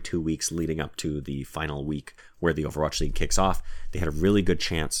every 2 weeks leading up to the final week where the Overwatch League kicks off, they had a really good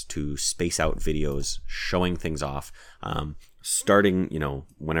chance to space out videos showing things off, starting, you know,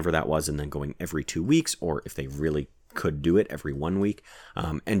 whenever that was, and then going every 2 weeks, or if they really could do it every 1 week,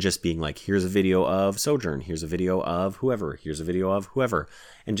 and just being like, here's a video of Sojourn, here's a video of whoever, here's a video of whoever,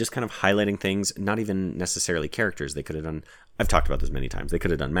 and just kind of highlighting things, not even necessarily characters. They could have done, I've talked about this many times, they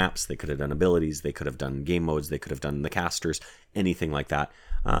could have done maps, they could have done abilities, they could have done game modes, they could have done the casters, anything like that.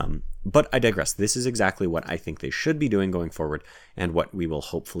 But I digress. This is exactly what I think they should be doing going forward, and what we will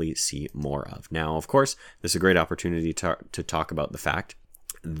hopefully see more of. Now, of course, this is a great opportunity to talk about the fact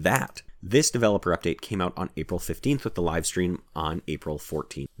that this developer update came out on April 15th with the live stream on April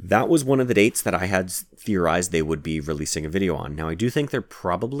 14th. That was one of the dates that I had theorized they would be releasing a video on. Now, I do think they're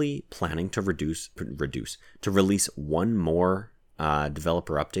probably planning to release one more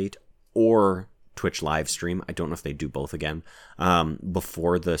developer update or Twitch live stream. I don't know if they do both again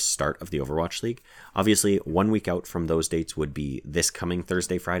before the start of the Overwatch League. Obviously, 1 week out from those dates would be this coming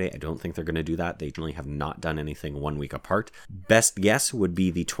Thursday, Friday. I don't think they're going to do that. They generally have not done anything 1 week apart. Best guess would be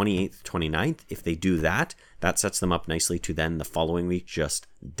the 28th, 29th. If they do that, that sets them up nicely to then the following week just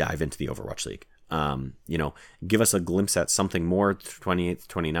dive into the Overwatch League. You know, give us a glimpse at something more 28th,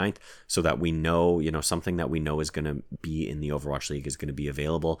 29th, so that we know, you know, something that we know is going to be in the Overwatch League is going to be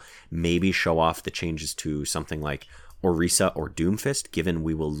available. Maybe show off the changes to something like Orisa or Doomfist, given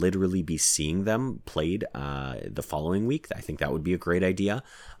we will literally be seeing them played the following week. I think that would be a great idea.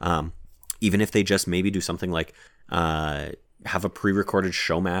 Even if they just maybe do something like have a pre-recorded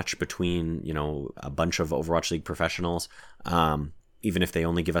show match between, you know, a bunch of Overwatch League professionals. Even if they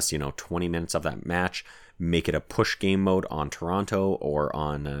only give us, you know, 20 minutes of that match, make it a push game mode on Toronto or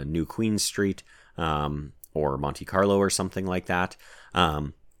on New Queen Street or Monte Carlo or something like that.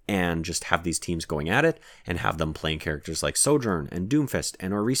 And just have these teams going at it and have them playing characters like Sojourn and Doomfist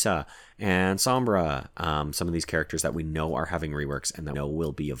and Orisa and Sombra. Some of these characters that we know are having reworks and that we know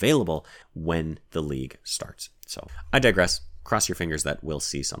will be available when the league starts. So I digress. cross your fingers that we'll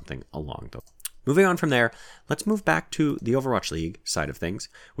see something along those. Moving on from there, let's move back to the Overwatch League side of things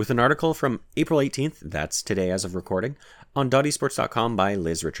with an article from April 18th, that's today as of recording, on .esports.com by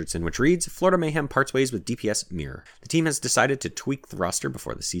Liz Richardson, which reads, Florida Mayhem parts ways with DPS Mirror. The team has decided to tweak the roster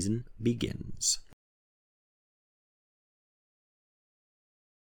before the season begins.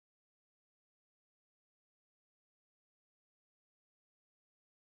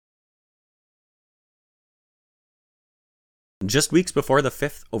 Just weeks before the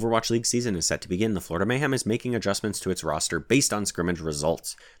 5th Overwatch League season is set to begin, the Florida Mayhem is making adjustments to its roster based on scrimmage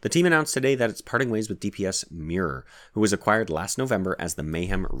results. The team announced today that it's parting ways with DPS Mirror, who was acquired last November as the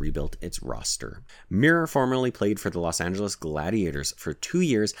Mayhem rebuilt its roster. Mirror formerly played for the Los Angeles Gladiators for 2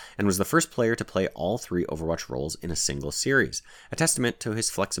 years and was the first player to play all 3 Overwatch roles in a single series, a testament to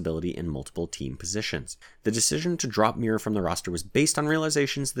his flexibility in multiple team positions. The decision to drop Mirror from the roster was based on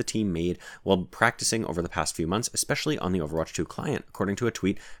realizations the team made while practicing over the past few months, especially on the Overwatch 2 client, according to a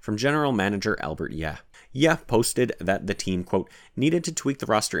tweet from General Manager Albert Yeh. Yeh posted that the team, quote, needed to tweak the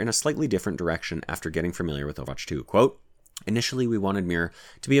roster in a slightly different direction after getting familiar with Overwatch 2, quote, initially, we wanted Mirror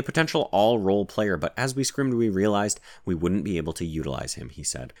to be a potential all-role player, but as we scrimmed, we realized we wouldn't be able to utilize him, he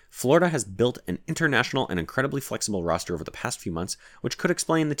said. Florida has built an international and incredibly flexible roster over the past few months, which could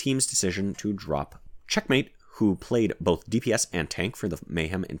explain the team's decision to drop Checkmate, who played both DPS and tank for the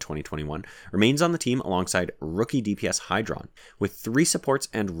Mayhem in 2021, remains on the team alongside rookie DPS Hydron. With 3 supports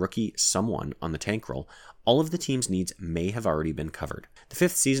and rookie Someone on the tank role, all of the team's needs may have already been covered. The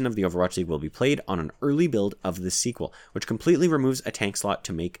 5th season of the Overwatch League will be played on an early build of the sequel, which completely removes a tank slot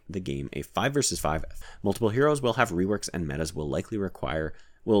to make the game a 5 versus 5. Multiple heroes will have reworks and metas will likely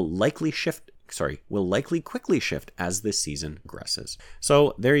quickly shift as this season progresses.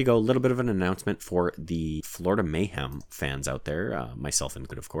 So there you go, a little bit of an announcement for the Florida Mayhem fans out there, myself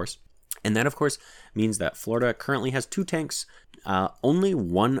included, of course. And that, of course, means that Florida currently has 2 tanks, only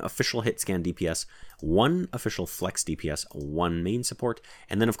 1 official hit scan DPS, 1 official flex DPS, 1 main support,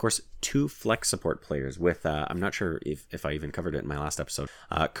 and then, of course, 2 flex support players with, I'm not sure if I even covered it in my last episode,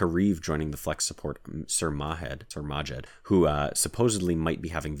 Kareev joining the flex support, Sir Majed, who supposedly might be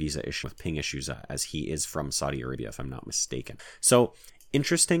having visa issues with ping issues, as he is from Saudi Arabia, if I'm not mistaken. So,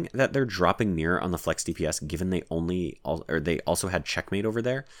 interesting that they're dropping Mirror on the flex DPS, given they also had Checkmate over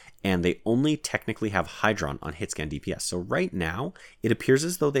there, and they only technically have Hydron on hitscan DPS. So right now, it appears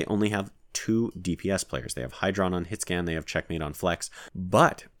as though they only have 2 DPS players. They have Hydron on hitscan, they have Checkmate on flex,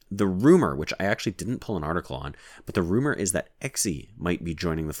 but the rumor, which I actually didn't pull an article on, but the rumor is that Exe might be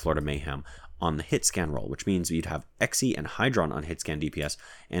joining the Florida Mayhem on the hit scan role, which means you'd have Exe and Hydron on hit scan DPS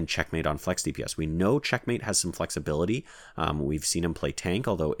and Checkmate on flex DPS. We know Checkmate has some flexibility. We've seen him play tank,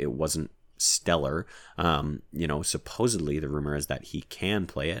 although it wasn't stellar. Supposedly the rumor is that he can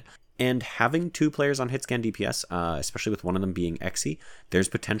play it. And having 2 players on hit scan DPS, especially with one of them being Exe, there's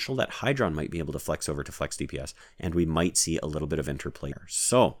potential that Hydron might be able to flex over to flex DPS, and we might see a little bit of interplay.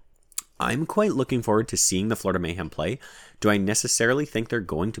 So I'm quite looking forward to seeing the Florida Mayhem play. Do I necessarily think they're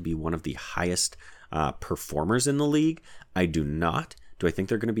going to be one of the highest performers in the league? I do not. Do I think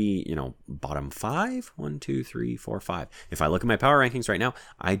they're going to be, bottom 5? 1, 2, 3, 4, 5. If I look at my power rankings right now,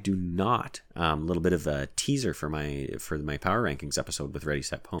 I do not. A little bit of a teaser for my power rankings episode with Ready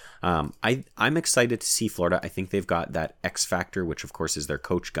Set Home. I'm excited to see Florida. I think they've got that X factor, which of course is their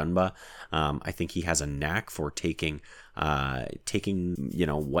coach Gunba. I think he has a knack for taking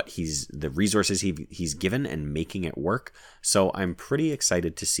what the resources he's given and making it work. So I'm pretty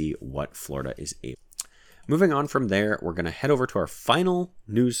excited to see what Florida is able. Moving on from there, we're going to head over to our final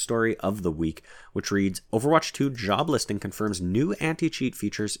news story of the week, which reads, Overwatch 2 job listing confirms new anti-cheat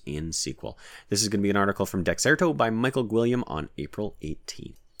features in sequel. This is going to be an article from Dexerto by Michael Gwilliam on April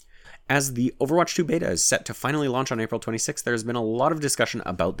 18th. As the Overwatch 2 beta is set to finally launch on April 26th, there has been a lot of discussion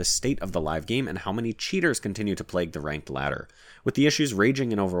about the state of the live game and how many cheaters continue to plague the ranked ladder. With the issues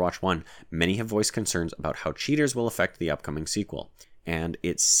raging in Overwatch 1, many have voiced concerns about how cheaters will affect the upcoming sequel. And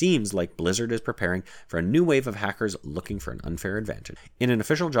it seems like Blizzard is preparing for a new wave of hackers looking for an unfair advantage. In an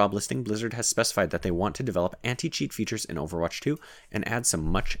official job listing, Blizzard has specified that they want to develop anti-cheat features in Overwatch 2 and add some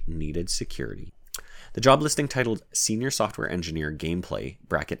much-needed security. The job listing titled Senior Software Engineer Gameplay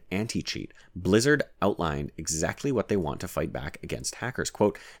 (Anti-Cheat), Blizzard outlined exactly what they want to fight back against hackers.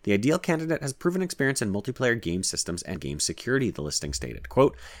 Quote, the ideal candidate has proven experience in multiplayer game systems and game security, the listing stated.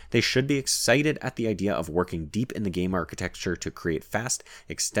 Quote, they should be excited at the idea of working deep in the game architecture to create fast,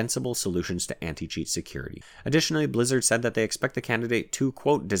 extensible solutions to anti-cheat security. Additionally, Blizzard said that they expect the candidate to,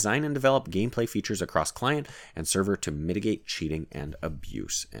 quote, design and develop gameplay features across client and server to mitigate cheating and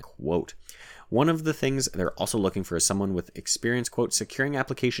abuse, end quote. One of the things they're also looking for is someone with experience, quote, securing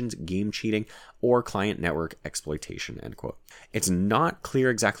applications, game cheating, or client network exploitation, end quote. It's not clear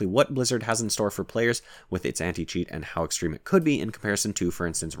exactly what Blizzard has in store for players with its anti-cheat and how extreme it could be in comparison to, for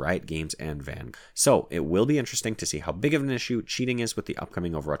instance, Riot Games and Vanguard. So it will be interesting to see how big of an issue cheating is with the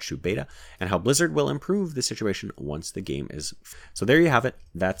upcoming Overwatch 2 beta, and how Blizzard will improve the situation once the game is. So there you have it.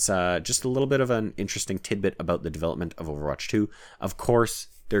 That's just a little bit of an interesting tidbit about the development of Overwatch 2. Of course,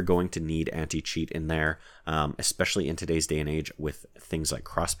 they're going to need anti-cheat in there, especially in today's day and age with things like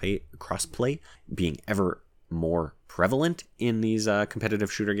crossplay being ever more prevalent in these competitive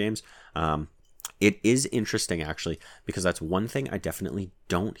shooter games. It is interesting, actually, because that's one thing I definitely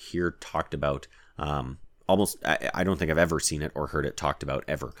don't hear talked about. I don't think I've ever seen it or heard it talked about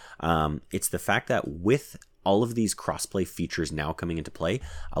ever. It's the fact that with all of these crossplay features now coming into play,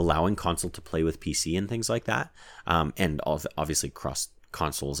 allowing console to play with PC and things like that, and obviously cross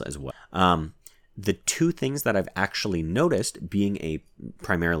consoles as well. The two things that I've actually noticed, being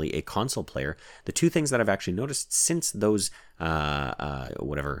primarily a console player, the two things that I've actually noticed since those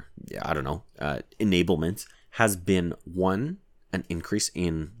enablements has been, one, an increase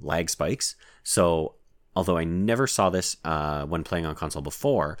in lag spikes. So although I never saw this when playing on console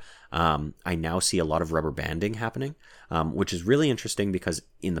before, I now see a lot of rubber banding happening, which is really interesting because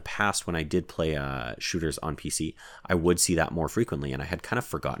in the past when I did play shooters on PC, I would see that more frequently, and I had kind of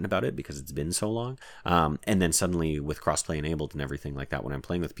forgotten about it because it's been so long. And then suddenly with crossplay enabled and everything like that, when I'm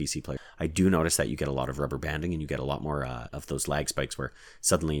playing with PC players, I do notice that you get a lot of rubber banding and you get a lot more of those lag spikes where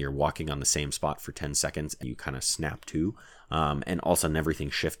suddenly you're walking on the same spot for 10 seconds and you kind of snap to. And all of a sudden everything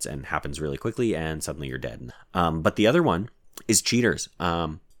shifts and happens really quickly and suddenly you're dead. But the other one is cheaters.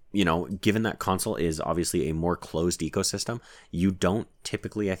 Given that console is obviously a more closed ecosystem, you don't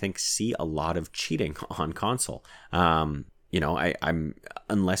typically, I think, see a lot of cheating on console. I'm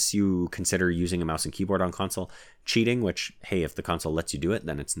unless you consider using a mouse and keyboard on console cheating, which, hey, if the console lets you do it,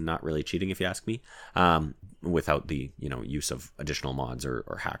 then it's not really cheating if you ask me, without the, use of additional mods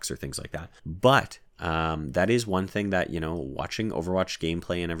or hacks or things like that. But that is one thing that, watching Overwatch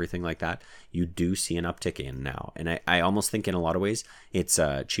gameplay and everything like that, you do see an uptick in now. And I almost think in a lot of ways, it's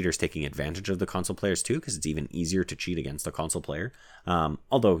cheaters taking advantage of the console players too, because it's even easier to cheat against a console player.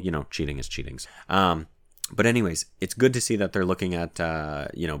 Although, cheating is cheating. But anyways, it's good to see that they're looking at,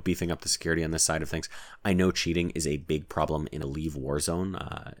 beefing up the security on this side of things. I know cheating is a big problem in Leave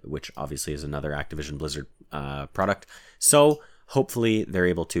Warzone, which obviously is another Activision Blizzard product. So hopefully they're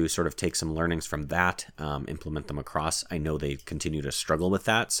able to sort of take some learnings from that, implement them across. I know they continue to struggle with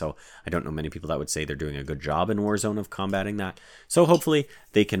that, so I don't know many people that would say they're doing a good job in Warzone of combating that. So hopefully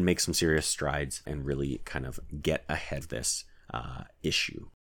they can make some serious strides and really kind of get ahead of this issue.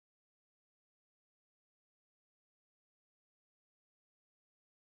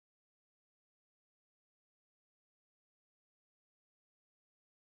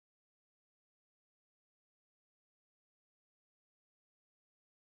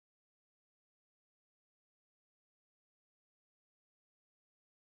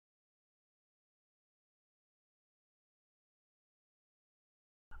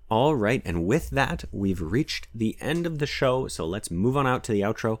 All right, and with that, we've reached the end of the show, so let's move on out to the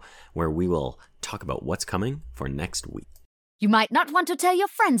outro, where we will talk about what's coming for next week. You might not want to tell your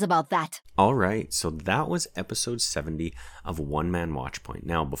friends about that. All right, so that was episode 70 of One Man Watchpoint.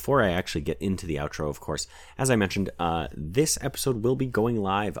 Now, before I actually get into the outro, of course, as I mentioned, this episode will be going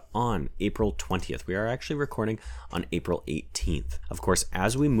live on April 20th. We are actually recording on April 18th. Of course,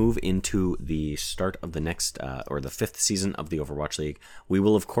 as we move into the start of the next, or the 5th season of the Overwatch League, we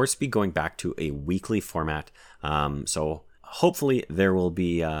will, of course, be going back to a weekly format. So hopefully there will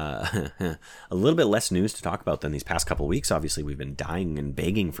be a little bit less news to talk about than these past couple weeks. Obviously, we've been dying and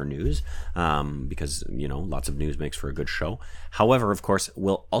begging for news because, lots of news makes for a good show. However, of course,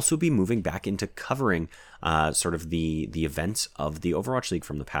 we'll also be moving back into covering sort of the events of the Overwatch League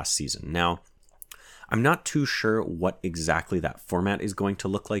from the past season. Now, I'm not too sure what exactly that format is going to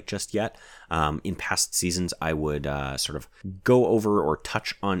look like just yet. In past seasons, I would sort of go over or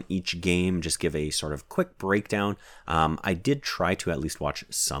touch on each game, just give a sort of quick breakdown. I did try to at least watch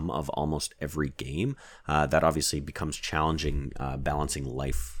some of almost every game. That obviously becomes challenging, balancing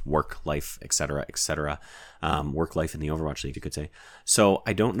life, work life, etc., etc. Work life in the Overwatch League, you could say. So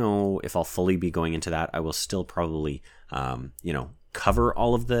I don't know if I'll fully be going into that. I will still probably, cover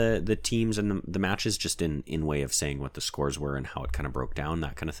all of the teams and the matches just in way of saying what the scores were and how it kind of broke down,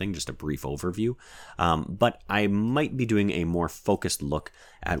 that kind of thing, just a brief overview. But I might be doing a more focused look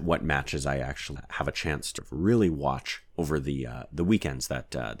at what matches I actually have a chance to really watch over the weekends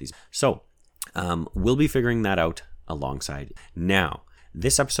that these. So we'll be figuring that out alongside. Now,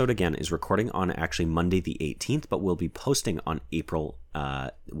 This episode, again, is recording on actually Monday the 18th, but we'll be posting on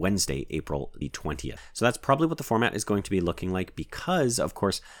Wednesday, April the 20th. So that's probably what the format is going to be looking like because, of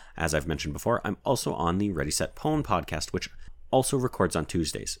course, as I've mentioned before, I'm also on the Ready Set Pwn podcast, which also records on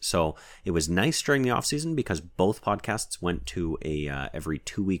Tuesdays. So it was nice during the off season because both podcasts went to a every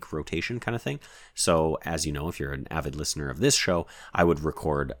 2-week rotation kind of thing. So as you know, if you're an avid listener of this show, I would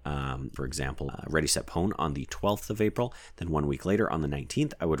record, for example, Ready Set Pwn on the 12th of April. Then 1 week later on the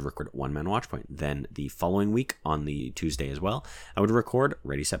 19th, I would record One Man Watchpoint. Then the following week on the Tuesday as well, I would record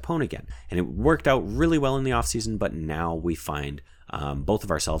Ready Set Pwn again. And it worked out really well in the off season, but now we find both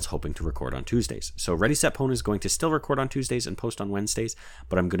of ourselves hoping to record on Tuesdays. So Ready Set Pwn is going to still record on Tuesdays and post on Wednesdays,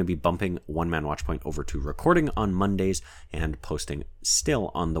 but I'm going to be bumping One Man Watchpoint over to recording on Mondays and posting still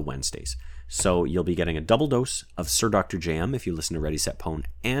on the Wednesdays. So you'll be getting a double dose of Sir Dr. JM if you listen to Ready Set Pwn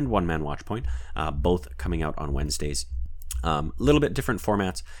and One Man Watchpoint, both coming out on Wednesdays. Little bit different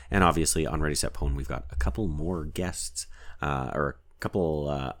formats, and obviously on Ready Set Pwn we've got a couple more guests, or couple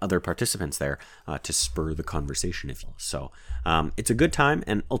other participants there to spur the conversation, if you will. So it's a good time,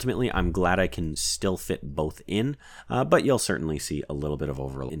 and ultimately I'm glad I can still fit both in, but you'll certainly see a little bit of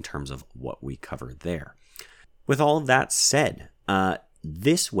overlap in terms of what we cover there. With all of that said,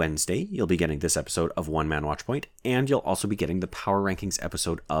 this Wednesday you'll be getting this episode of One Man Watchpoint, and you'll also be getting the Power Rankings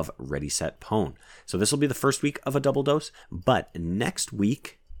episode of Ready Set Pwn. So this will be the first week of a double dose, but next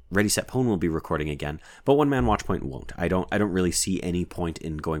week Ready Set Pwn will be recording again, but One Man Watchpoint won't. I don't really see any point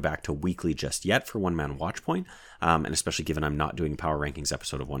in going back to weekly just yet for One Man Watchpoint, and especially given I'm not doing a Power Rankings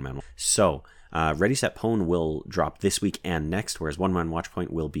episode of One Man. So Ready Set Pwn will drop this week and next, whereas One Man Watchpoint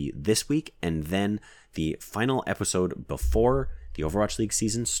will be this week, and then the final episode before the Overwatch League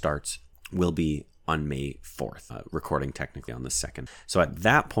season starts will be on May 4th, recording technically on the 2nd. So at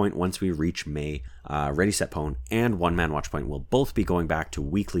that point, once we reach May, Ready Set Pwn and One Man Watchpoint will both be going back to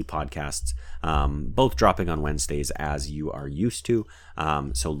weekly podcasts, both dropping on Wednesdays as you are used to.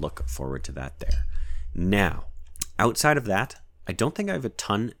 So look forward to that there. Now, outside of that, I don't think I have a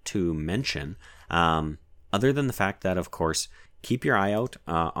ton to mention, other than the fact that, of course, keep your eye out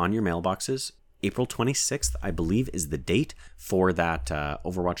on your mailboxes. April 26th, I believe, is the date for that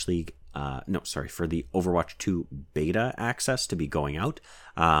Overwatch League for the Overwatch 2 beta access to be going out.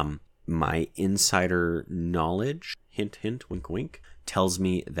 My insider knowledge, hint, hint, wink, wink, tells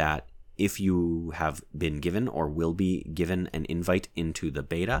me that if you have been given or will be given an invite into the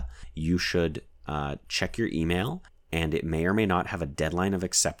beta, you should check your email, and it may or may not have a deadline of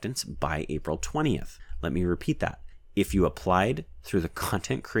acceptance by April 20th. Let me repeat that. If you applied through the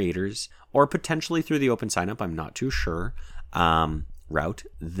content creators or potentially through the open signup, I'm not too sure, route,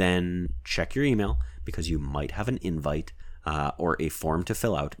 then check your email because you might have an invite or a form to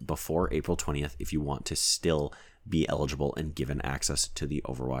fill out before April 20th if you want to still be eligible and given access to the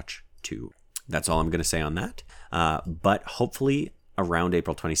Overwatch 2. That's all I'm going to say on that. But hopefully around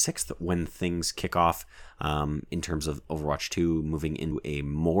April 26th, when things kick off in terms of Overwatch 2 moving into a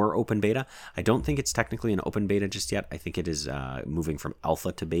more open beta. I don't think it's technically an open beta just yet. I think it is moving from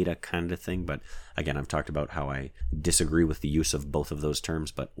alpha to beta kind of thing. But again, I've talked about how I disagree with the use of both of those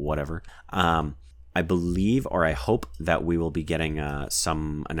terms, but whatever. I believe, or I hope, that we will be getting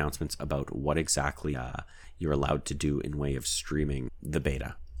some announcements about what exactly you're allowed to do in way of streaming the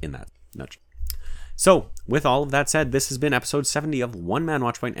beta in that nudge. So, with all of that said, this has been episode 70 of One Man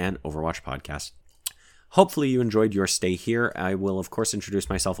Watchpoint and Overwatch Podcast. Hopefully you enjoyed your stay here. I will, of course, introduce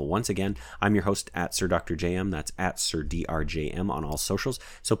myself once again. I'm your host at Sir Dr. JM. That's at Sir DRJM on all socials.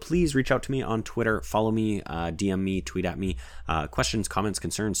 So please reach out to me on Twitter. Follow me, DM me, tweet at me. Questions, comments,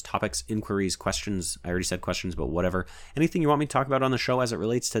 concerns, topics, inquiries, questions. I already said questions, but whatever. Anything you want me to talk about on the show as it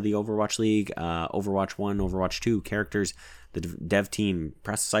relates to the Overwatch League, Overwatch 1, Overwatch 2, characters, the dev team,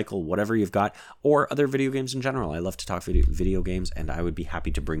 press cycle, whatever you've got, or other video games in general. I love to talk video games, and I would be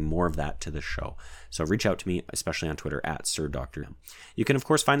happy to bring more of that to the show. So reach out to me, especially on Twitter at Sir Dr. You can, of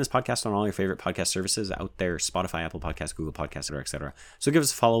course, find this podcast on all your favorite podcast services out there: Spotify, Apple Podcasts, Google Podcasts, etc. So give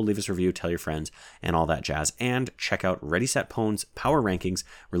us a follow, leave us a review, tell your friends, and all that jazz. And check out Ready Set Pwn's Power Rankings,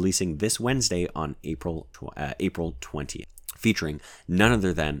 releasing this Wednesday on April 20th. Featuring none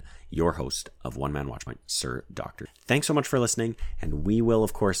other than your host of One Man Watchpoint, Sir Doctor. Thanks so much for listening, and we will,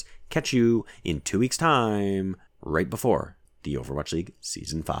 of course, catch you in 2 weeks' time, right before the Overwatch League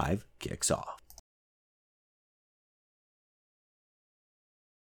Season 5 kicks off.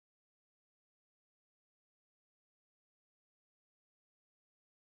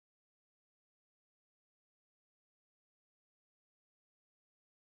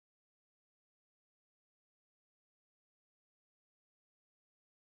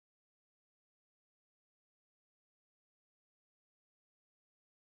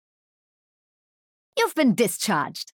 You've been discharged.